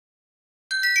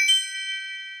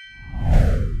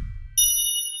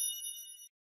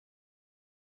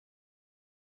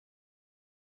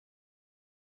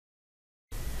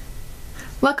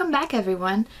Welcome back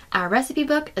everyone. Our recipe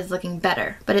book is looking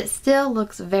better, but it still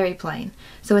looks very plain.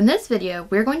 So in this video,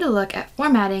 we're going to look at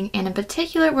formatting, and in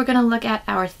particular, we're going to look at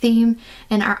our theme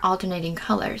and our alternating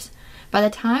colors. By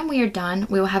the time we are done,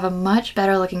 we will have a much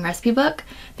better looking recipe book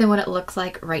than what it looks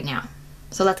like right now.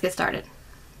 So let's get started.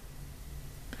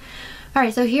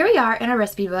 Alright, so here we are in our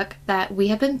recipe book that we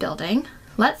have been building.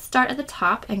 Let's start at the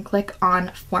top and click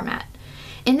on Format.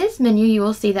 In this menu, you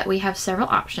will see that we have several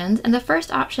options, and the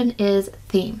first option is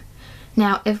Theme.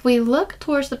 Now, if we look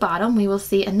towards the bottom, we will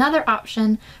see another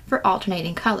option for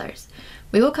alternating colors.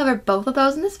 We will cover both of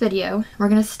those in this video. We're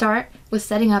going to start with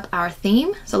setting up our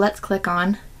theme, so let's click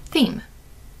on Theme.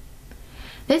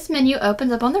 This menu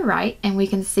opens up on the right, and we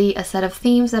can see a set of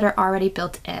themes that are already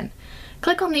built in.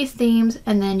 Click on these themes,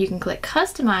 and then you can click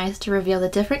Customize to reveal the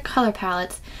different color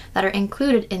palettes that are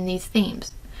included in these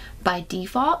themes. By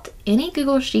default, any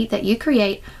Google Sheet that you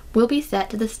create will be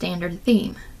set to the standard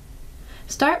theme.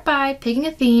 Start by picking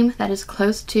a theme that is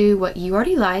close to what you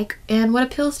already like and what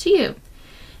appeals to you.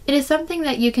 It is something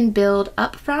that you can build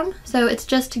up from, so it's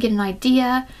just to get an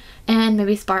idea and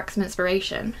maybe spark some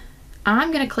inspiration.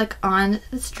 I'm going to click on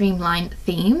the Streamline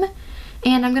theme,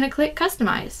 and I'm going to click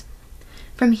Customize.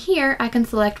 From here, I can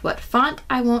select what font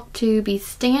I want to be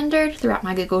standard throughout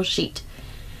my Google Sheet.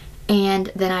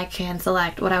 And then I can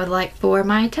select what I would like for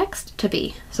my text to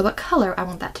be, so what color I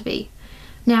want that to be.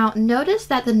 Now notice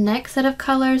that the next set of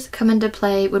colors come into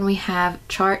play when we have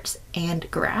charts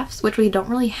and graphs, which we don't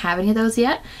really have any of those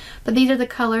yet, but these are the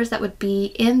colors that would be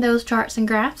in those charts and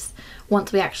graphs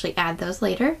once we actually add those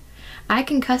later. I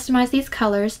can customize these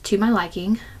colors to my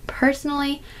liking.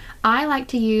 Personally, I like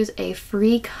to use a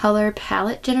free color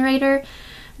palette generator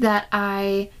that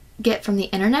I get from the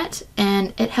internet,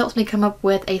 and it helps me come up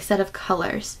with a set of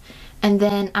colors. And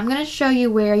then I'm going to show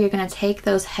you where you're going to take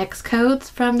those hex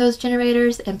codes from those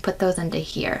generators and put those into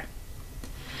here.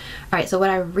 Alright, so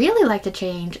what I really like to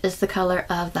change is the color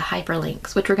of the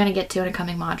hyperlinks, which we're going to get to in a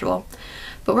coming module.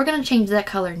 But we're going to change that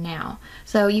color now.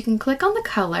 So you can click on the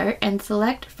color and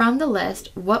select from the list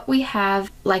what we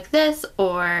have like this,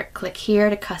 or click here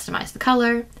to customize the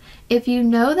color. If you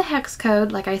know the hex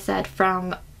code, like I said,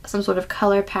 from some sort of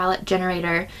color palette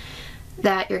generator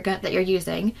that you're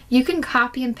using, you can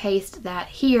copy and paste that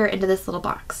here into this little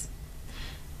box.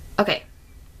 Okay,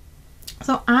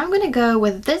 so I'm going to go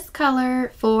with this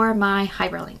color for my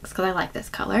hyperlinks because I like this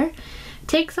color.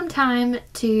 Take some time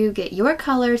to get your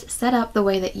colors set up the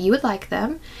way that you would like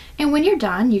them, and when you're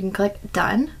done, you can click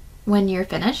Done when you're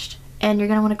finished, and you're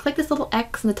going to want to click this little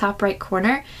X in the top right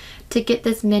corner to get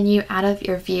this menu out of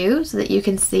your view so that you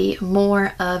can see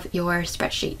more of your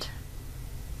spreadsheet.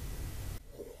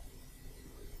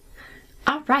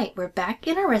 Alright, we're back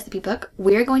in our recipe book.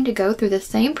 We're going to go through the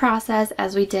same process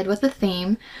as we did with the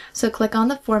theme. So click on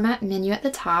the Format menu at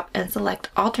the top and select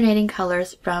Alternating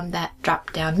Colors from that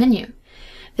drop-down menu.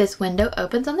 This window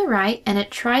opens on the right, and it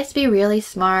tries to be really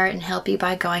smart and help you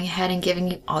by going ahead and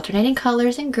giving you alternating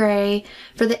colors in gray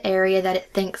for the area that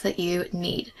it thinks that you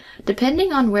need.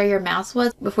 Depending on where your mouse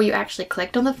was before you actually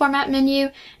clicked on the Format menu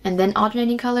and then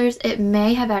alternating colors, it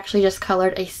may have actually just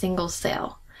colored a single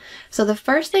cell. So the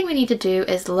first thing we need to do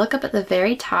is look up at the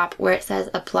very top where it says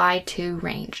Apply to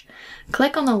Range.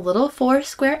 Click on the little 4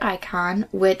 square icon,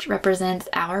 which represents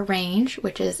our range,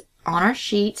 which is on our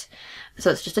sheet.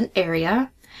 So it's just an area.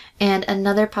 And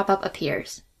another pop-up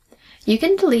appears. You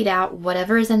can delete out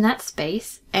whatever is in that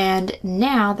space, and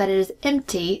now that it is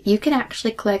empty, you can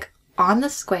actually click on the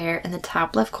square in the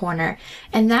top left corner,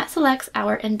 and that selects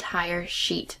our entire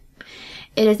sheet.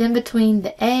 It is in between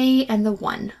the A and the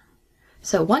 1.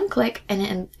 So one click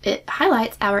and it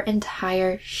highlights our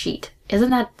entire sheet. Isn't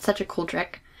that such a cool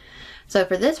trick? So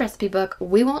for this recipe book,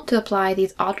 we want to apply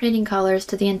these alternating colors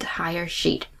to the entire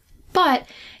sheet. But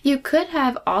you could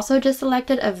have also just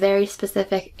selected a very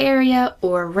specific area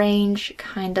or range,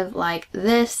 kind of like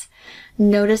this.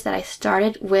 Notice that I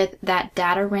started with that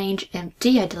data range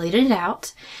empty. I deleted it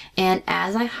out. And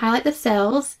as I highlight the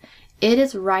cells, it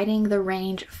is writing the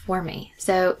range for me.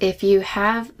 So if you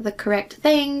have the correct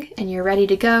thing and you're ready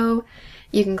to go,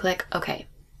 you can click OK.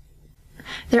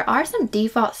 There are some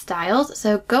default styles,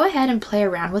 so go ahead and play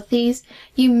around with these.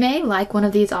 You may like one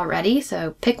of these already,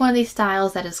 so pick one of these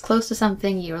styles that is close to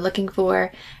something you're looking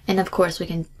for, and of course we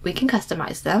can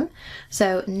customize them.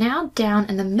 So now down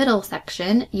in the middle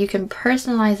section, you can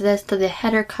personalize this to the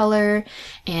header color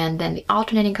and then the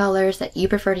alternating colors that you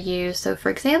prefer to use. So for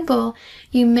example,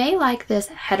 you may like this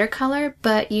header color,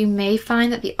 but you may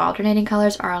find that the alternating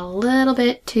colors are a little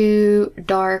bit too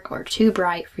dark or too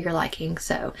bright for your liking.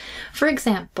 So for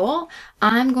example,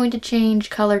 I'm going to change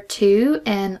color 2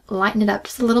 and lighten it up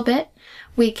just a little bit,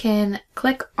 we can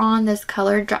click on this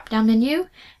color drop-down menu.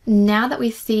 Now that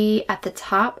we see at the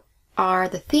top are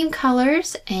the theme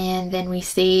colors, and then we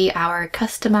see our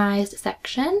customized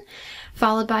section,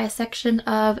 followed by a section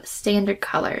of standard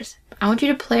colors. I want you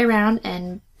to play around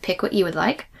and pick what you would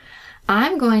like.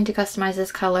 I'm going to customize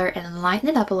this color and lighten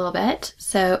it up a little bit.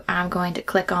 So I'm going to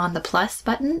click on the plus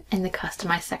button in the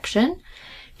customize section,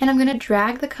 and I'm going to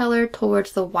drag the color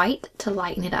towards the white to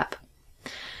lighten it up.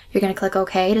 You're going to click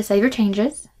OK to save your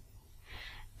changes.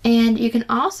 And you can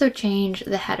also change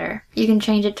the header. You can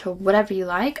change it to whatever you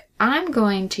like. I'm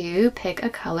going to pick a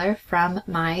color from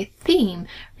my theme.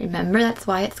 Remember, that's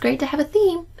why it's great to have a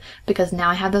theme, because now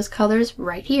I have those colors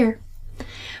right here.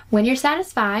 When you're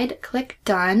satisfied, click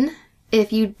Done.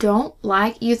 If you don't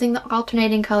like using the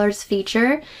alternating colors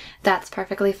feature, that's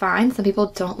perfectly fine. Some people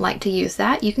don't like to use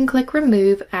that. You can click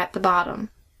Remove at the bottom.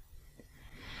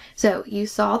 So you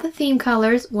saw the theme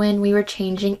colors when we were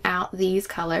changing out these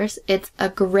colors. It's a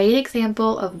great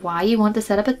example of why you want to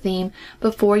set up a theme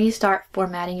before you start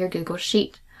formatting your Google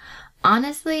Sheet.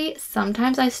 Honestly,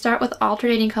 sometimes I start with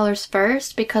alternating colors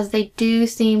first because they do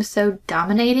seem so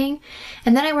dominating,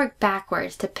 and then I work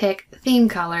backwards to pick theme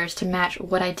colors to match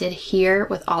what I did here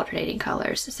with alternating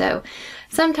colors. So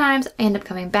sometimes I end up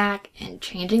coming back and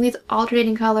changing these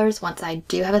alternating colors once I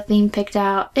do have a theme picked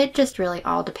out. It just really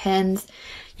all depends.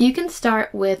 You can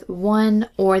start with one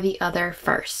or the other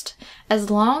first, as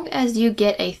long as you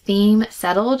get a theme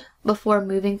settled before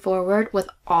moving forward with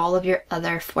all of your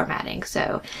other formatting.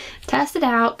 So test it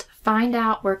out, find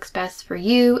out what works best for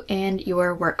you and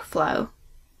your workflow.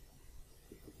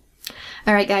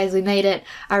 All right, guys, we made it.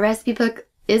 Our recipe book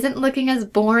isn't looking as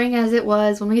boring as it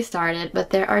was when we started, but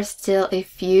there are still a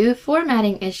few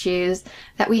formatting issues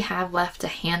that we have left to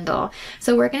handle.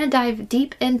 So we're going to dive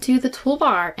deep into the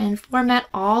toolbar and format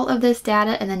all of this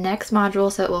data in the next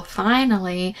module so it will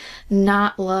finally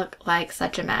not look like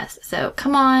such a mess. So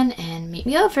come on and meet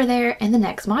me over there in the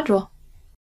next module.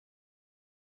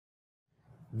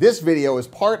 This video is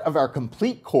part of our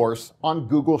complete course on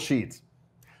Google Sheets.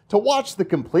 To watch the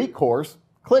complete course,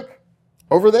 click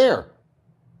over there.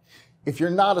 If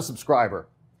you're not a subscriber,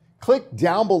 click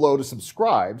down below to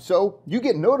subscribe so you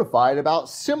get notified about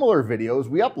similar videos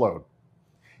we upload.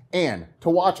 And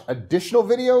to watch additional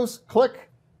videos,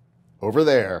 click over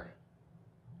there.